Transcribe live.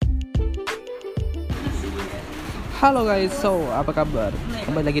Halo guys, apa kabar?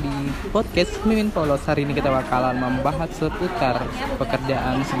 Kembali lagi di podcast Mimin Polos. Hari ini kita bakalan membahas seputar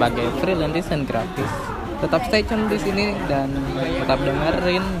pekerjaan sebagai freelance desain grafis. Tetap stay tune di sini dan tetap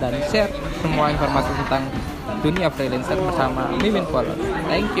dengerin dan share semua informasi tentang dunia freelancer bersama Mimin Polos.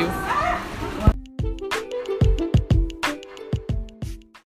 Thank you.